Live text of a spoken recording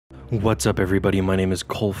What's up, everybody? My name is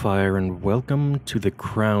CoalFire, and welcome to the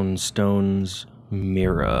Crownstone's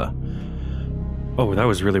Mirror. Oh, that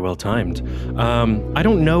was really well timed. I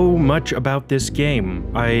don't know much about this game.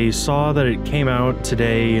 I saw that it came out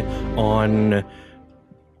today on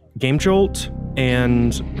Game Jolt,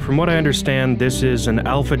 and from what I understand, this is an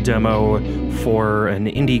alpha demo for an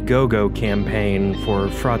Indiegogo campaign for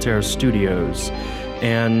Frater Studios.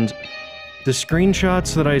 And the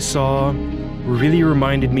screenshots that I saw really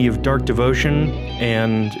reminded me of Dark Devotion,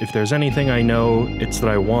 and if there's anything I know, it's that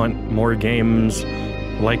I want more games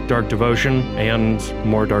like Dark Devotion and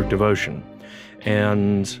more Dark Devotion.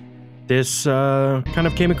 And this kind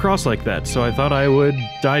of came across like that, so I thought I would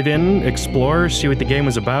dive in, explore, see what the game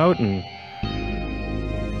was about, and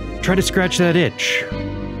try to scratch that itch.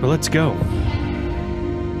 But let's go.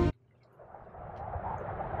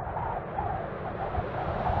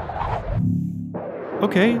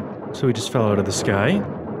 Okay, so we just fell out of the sky.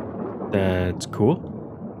 That's cool.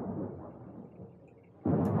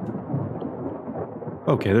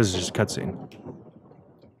 Okay, this is just a cutscene.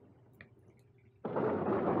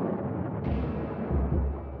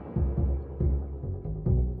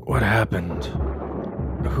 What happened?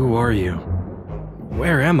 Who are you?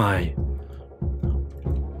 Where am I?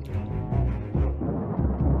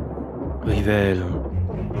 Rivel,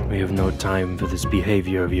 we have no time for this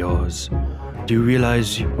behavior of yours. Do you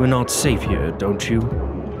realize we're not safe here, don't you?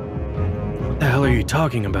 What the hell are you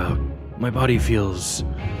talking about? My body feels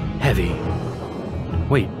heavy.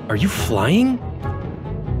 Wait, are you flying?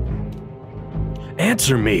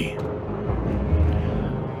 Answer me!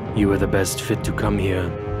 You are the best fit to come here.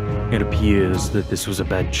 It appears that this was a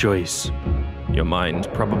bad choice. Your mind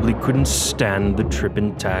probably couldn't stand the trip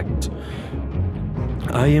intact.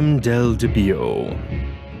 I am Del DeBio.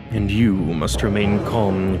 And you must remain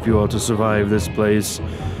calm if you are to survive this place.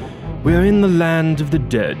 We are in the land of the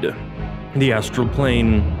dead, the astral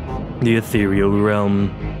plane, the ethereal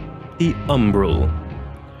realm, the umbral.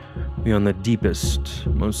 We are in the deepest,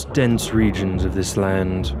 most dense regions of this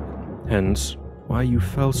land, hence why you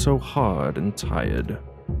fell so hard and tired.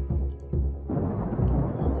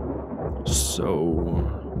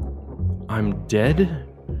 So, I'm dead?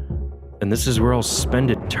 And this is where I'll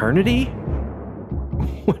spend eternity?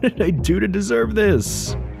 What did I do to deserve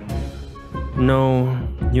this? No,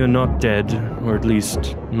 you're not dead, or at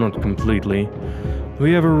least not completely.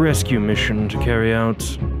 We have a rescue mission to carry out,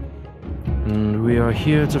 and we are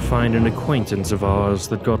here to find an acquaintance of ours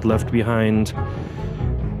that got left behind.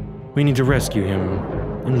 We need to rescue him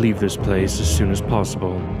and leave this place as soon as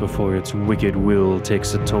possible before its wicked will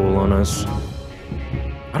takes a toll on us.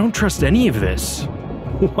 I don't trust any of this.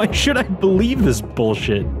 Why should I believe this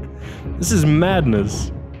bullshit? This is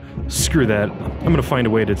madness. Screw that. I'm gonna find a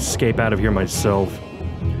way to escape out of here myself.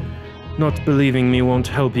 Not believing me won't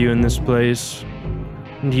help you in this place.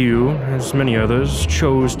 And you, as many others,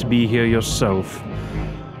 chose to be here yourself.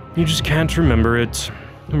 You just can't remember it.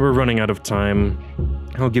 We're running out of time.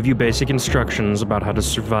 I'll give you basic instructions about how to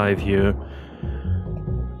survive here.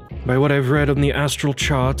 By what I've read on the astral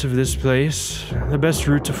chart of this place, the best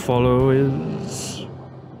route to follow is...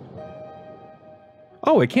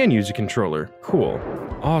 Oh, I can use a controller. Cool.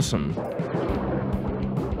 Awesome.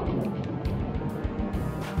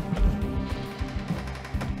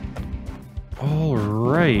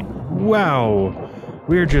 Alright. Wow.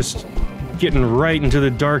 We're just getting right into the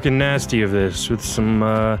dark and nasty of this with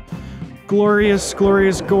some, glorious,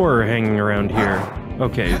 glorious gore hanging around here.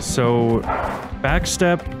 Okay, so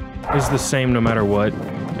backstep is the same no matter what,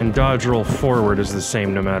 and dodge roll forward is the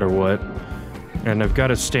same no matter what. And I've got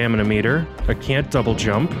a stamina meter. I can't double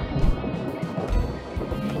jump.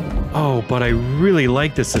 Oh, but I really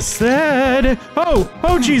like this aesthetic. Oh!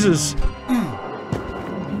 Oh, Jesus!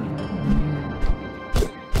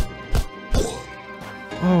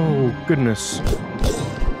 Oh, goodness.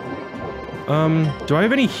 Do I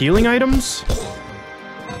have any healing items?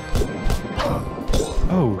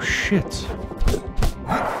 Oh, shit.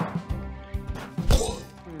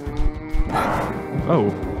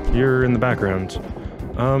 Oh. You're in the background.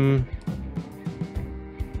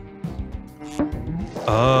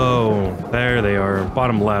 Oh, there they are.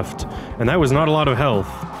 Bottom left. And that was not a lot of health.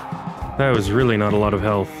 That was really not a lot of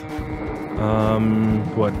health.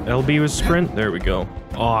 What? LB was sprint? There we go.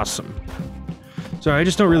 Awesome. So I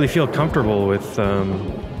just don't really feel comfortable with,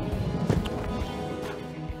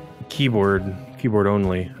 keyboard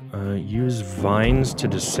only. Use vines to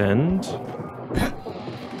descend?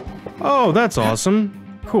 Oh, that's awesome.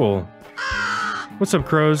 Cool. What's up,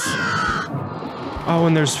 crows? Oh,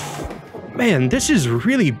 and there's... Man, this is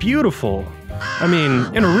really beautiful. I mean,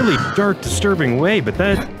 in a really dark, disturbing way, but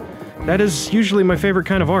that That is usually my favorite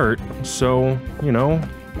kind of art, so, you know.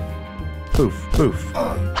 Poof, poof.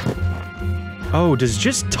 Oh, does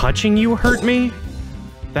just touching you hurt me?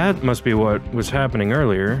 That must be what was happening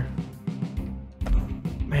earlier.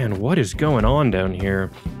 Man, what is going on down here?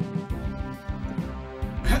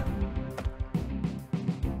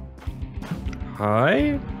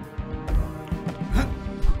 Hi?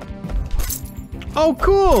 Oh,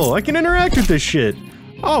 cool! I can interact with this shit!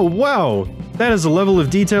 Oh, wow! That is a level of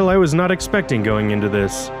detail I was not expecting going into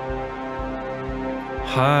this.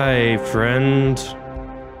 Hi, friend.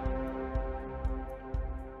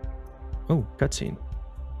 Oh, cutscene.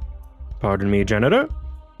 Pardon me, janitor?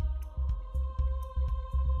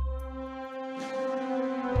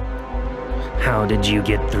 How did you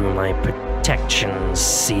get through my protection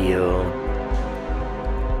seal?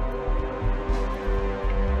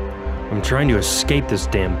 I'm trying to escape this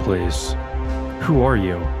damn place. Who are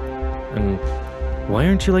you? And why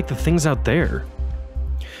aren't you like the things out there?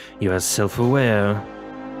 You are self-aware.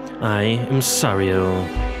 I am Sario.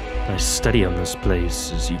 I study on this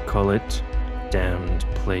place, as you call it. Damned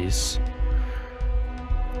place.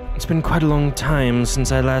 It's been quite a long time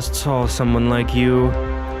since I last saw someone like you.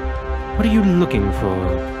 What are you looking for?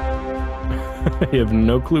 I have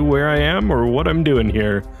no clue where I am or what I'm doing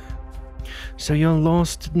here. So you're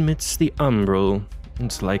lost amidst the Underworld.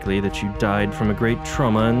 It's likely that you died from a great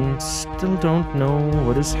trauma and still don't know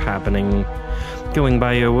what is happening. Going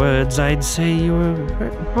by your words, I'd say you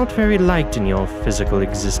were not very liked in your physical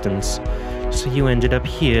existence. So you ended up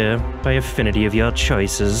here by affinity of your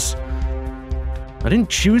choices. I didn't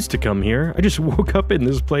choose to come here. I just woke up in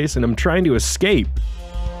this place and I'm trying to escape.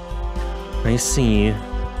 I see.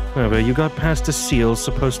 However, you got past a seal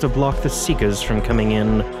supposed to block the Seekers from coming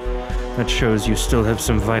in. That shows you still have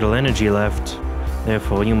some vital energy left.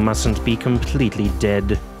 Therefore, you mustn't be completely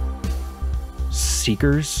dead.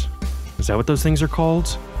 Seekers? Is that what those things are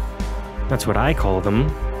called? That's what I call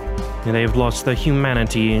them. They've lost their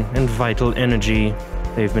humanity and vital energy.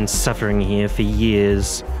 They've been suffering here for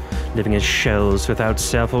years, living as shells without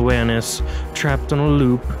self-awareness, trapped on a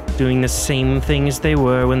loop, doing the same things they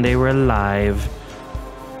were when they were alive.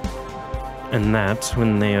 And that,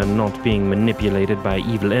 when they are not being manipulated by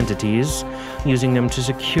evil entities, using them to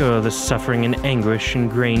secure the suffering and anguish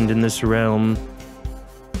ingrained in this realm.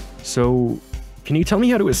 So, can you tell me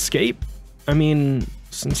how to escape? I mean,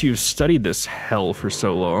 since you've studied this hell for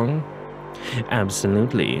so long.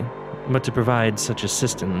 Absolutely. But to provide such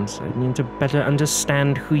assistance, I need to better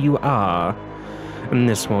understand who you are. And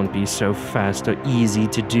this won't be so fast or easy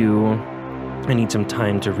to do. I need some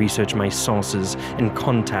time to research my sources and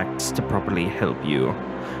contacts to properly help you.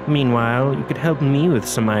 Meanwhile, you could help me with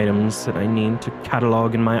some items that I need to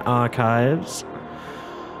catalog in my archives.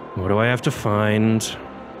 What do I have to find?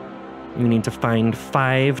 You need to find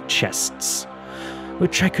 5 chests,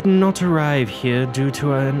 which I could not arrive here due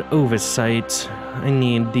to an oversight. I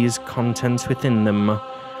need these contents within them.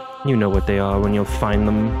 You know what they are when you'll find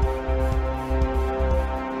them.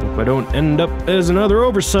 Hope I don't end up as another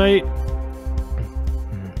oversight.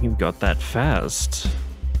 You got that fast.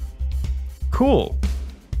 Cool.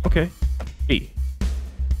 Okay. Hey.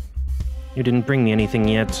 You didn't bring me anything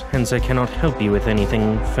yet, hence I cannot help you with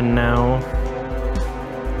anything for now.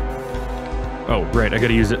 Oh, right, I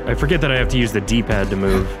gotta use it. I forget that I have to use the D-pad to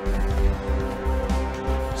move.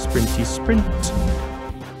 Sprinty sprint.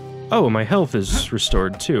 Oh, my health is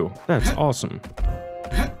restored too. That's awesome.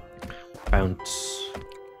 Bounce.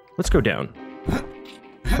 Let's go down.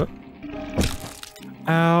 Oh.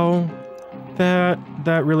 Ow.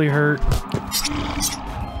 That really hurt.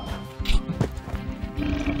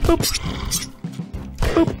 Boop.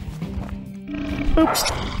 Boop.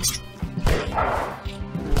 Boop.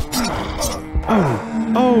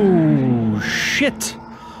 Oh, shit.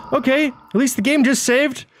 Okay, at least the game just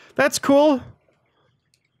saved. That's cool.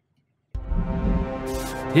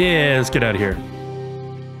 Yeah, let's get out of here.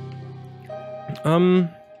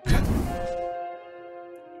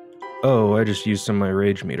 Oh, I just used some of my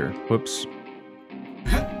rage meter. Whoops.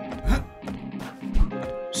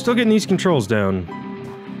 Still getting these controls down.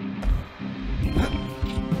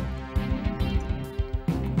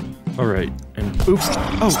 Alright, and oof.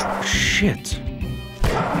 Oh, shit.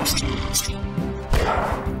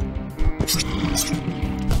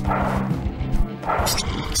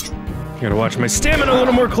 Gotta watch my stamina a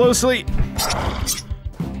little more closely.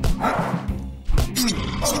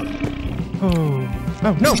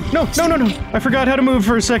 Oh, no. I forgot how to move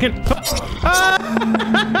for a second.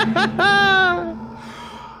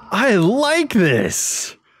 I like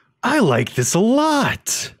this. I like this a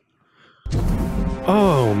lot.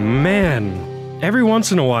 Oh, man. Every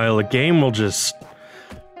once in a while, a game will just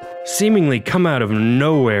seemingly come out of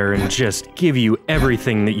nowhere and just give you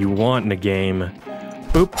everything that you want in a game.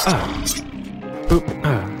 Boop, boop,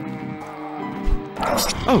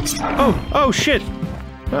 oh, shit!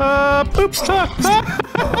 Boop,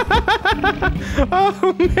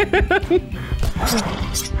 oh, man!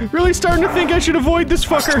 Really starting to think I should avoid this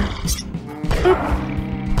fucker.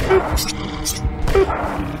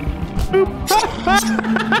 Boop, boop, boop.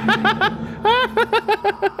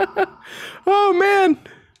 Oh, man!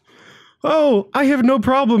 Oh, I have no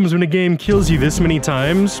problems when a game kills you this many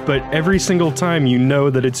times, but every single time you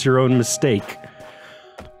know that it's your own mistake.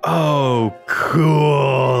 Oh,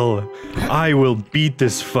 cool! I will beat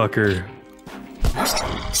this fucker.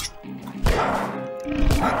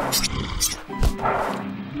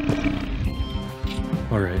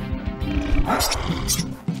 Alright.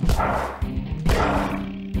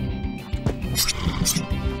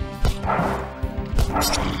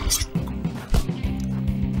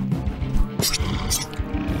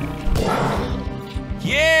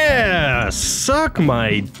 Yeah! Suck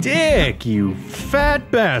my dick, you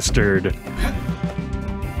fat bastard!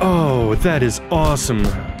 Oh, that is awesome.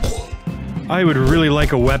 I would really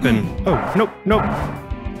like a weapon. Oh, nope, nope.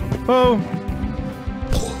 Oh.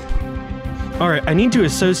 Alright, I need to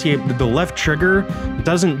associate that the left trigger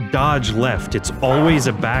doesn't dodge left. It's always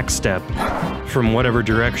a backstep from whatever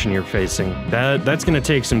direction you're facing. That's gonna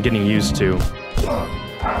take some getting used to.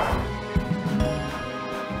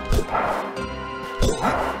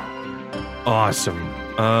 Awesome.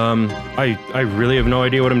 I really have no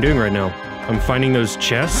idea what I'm doing right now. I'm finding those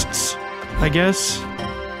chests, I guess?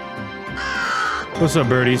 What's up,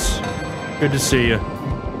 birdies? Good to see you.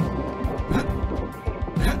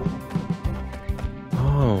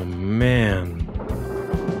 Oh, man.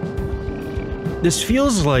 This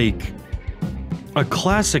feels like a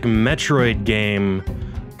classic Metroid game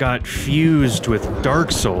got fused with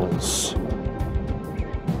Dark Souls.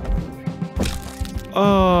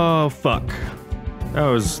 Oh, fuck. That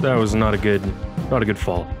was not a good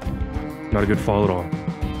fall. Not a good fall at all.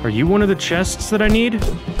 Are you one of the chests that I need?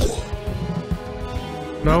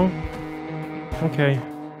 No? Okay.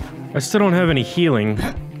 I still don't have any healing.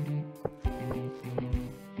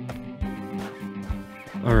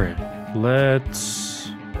 Alright, let's...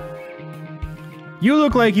 You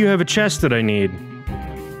look like you have a chest that I need.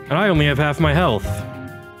 And I only have half my health.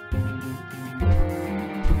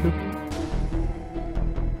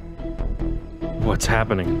 What's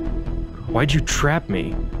happening? Why'd you trap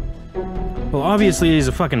me? Well, obviously he's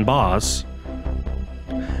a fucking boss.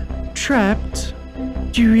 Trapped?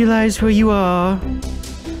 Do you realize where you are?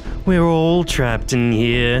 We're all trapped in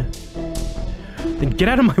here. Then get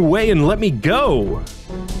out of my way and let me go!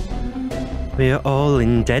 We're all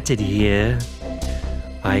indebted here.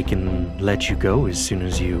 I can let you go as soon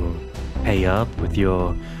as you pay up with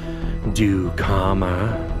your due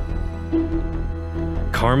karma.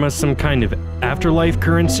 Karma some kind of afterlife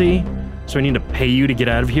currency? So I need to pay you to get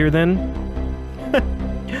out of here then?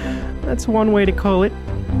 That's one way to call it.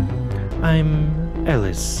 I'm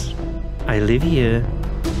Ellis. I live here,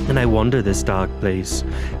 and I wander this dark place,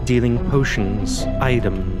 dealing potions,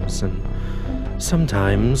 items, and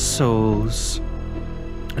sometimes souls.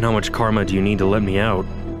 And how much karma do you need to let me out?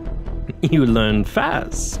 You learn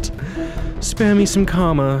fast. Spare me some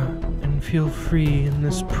karma, and feel free in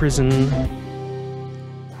this prison.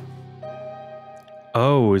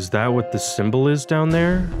 Oh, is that what the symbol is down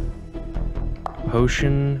there?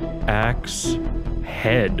 Potion, axe,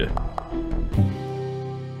 head.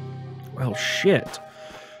 Well, shit.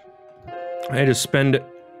 I had to spend...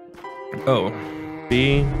 Oh.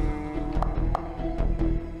 B.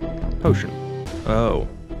 Potion. Oh.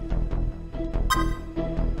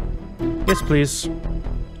 Yes, please.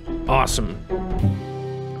 Awesome.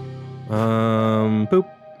 Boop.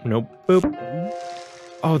 Nope. Boop.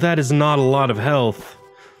 Oh, that is not a lot of health.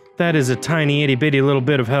 That is a tiny itty bitty little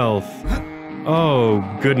bit of health. Oh,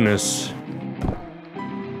 goodness.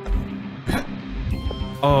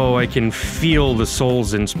 Oh, I can feel the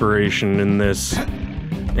soul's inspiration in this.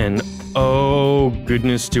 And oh,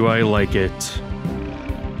 goodness, do I like it.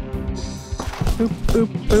 Boop, boop,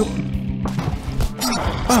 boop.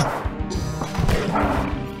 Ah!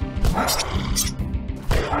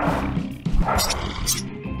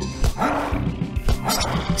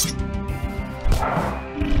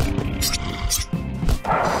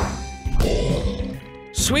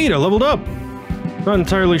 Sweet, I leveled up! Not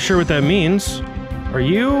entirely sure what that means. Are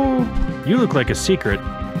you... You look like a secret.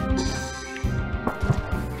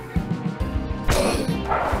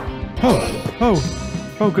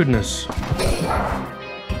 Oh goodness.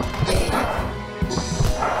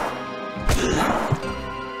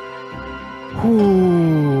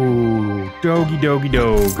 Ooh. Doggy doggy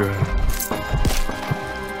dog.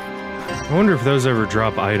 I wonder if those ever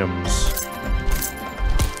drop items.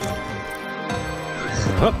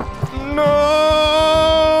 No!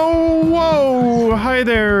 Whoa! Hi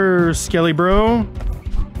there, Skelly bro.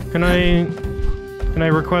 Can I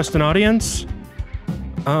request an audience?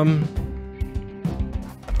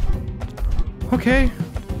 Okay.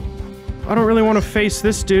 I don't really want to face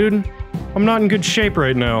this dude. I'm not in good shape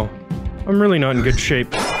right now. I'm really not in good shape.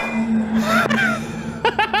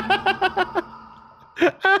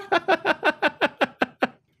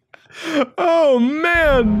 Oh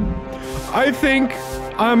man! I think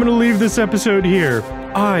I'm gonna leave this episode here.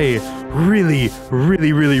 I really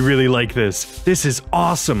like this. This is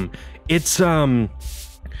awesome. It's a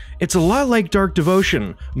lot like Dark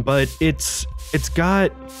Devotion, but it's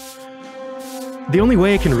got... The only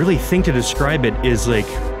way I can really think to describe it is like,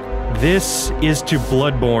 this is to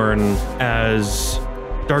Bloodborne as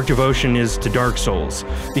Dark Devotion is to Dark Souls,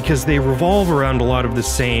 because they revolve around a lot of the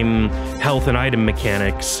same health and item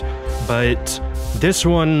mechanics, but this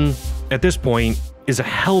one, at this point, is a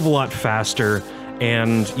hell of a lot faster,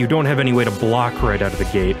 and you don't have any way to block right out of the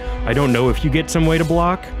gate. I don't know if you get some way to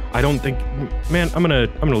block. I don't think... Man, I'm gonna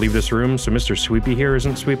leave this room so Mr. Sweepy here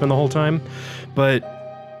isn't sweeping the whole time, but...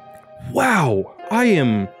 Wow! I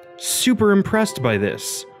am super impressed by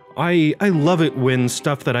this. I love it when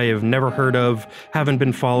stuff that I have never heard of, haven't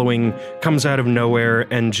been following, comes out of nowhere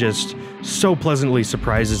and just so pleasantly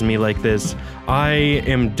surprises me like this. I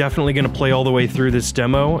am definitely going to play all the way through this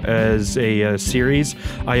demo as a series.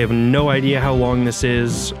 I have no idea how long this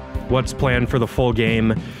is, what's planned for the full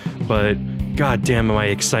game, but goddamn am I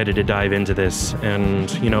excited to dive into this.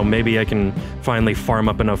 And, you know, maybe I can finally farm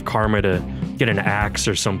up enough karma to get an axe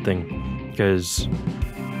or something, because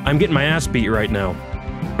I'm getting my ass beat right now.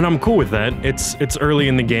 And I'm cool with that. It's early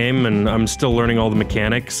in the game, and I'm still learning all the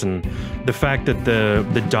mechanics, and the fact that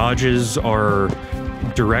the dodges are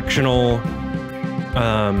directional,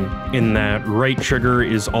 in that right trigger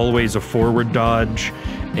is always a forward dodge,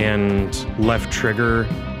 and left trigger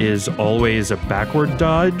is always a backward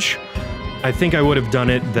dodge. I think I would have done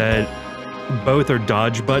it that both are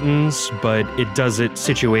dodge buttons, but it does it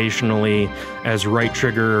situationally, as right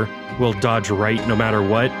trigger will dodge right no matter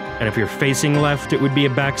what, and if you're facing left, it would be a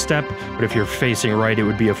back step, but if you're facing right, it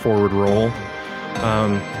would be a forward roll.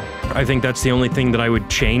 I think that's the only thing that I would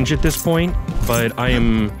change at this point, but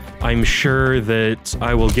I'm sure that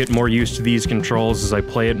I will get more used to these controls as I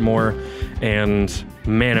play it more, and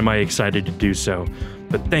man, am I excited to do so.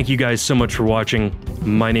 But thank you guys so much for watching.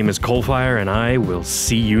 My name is CoalFire, and I will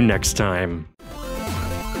see you next time.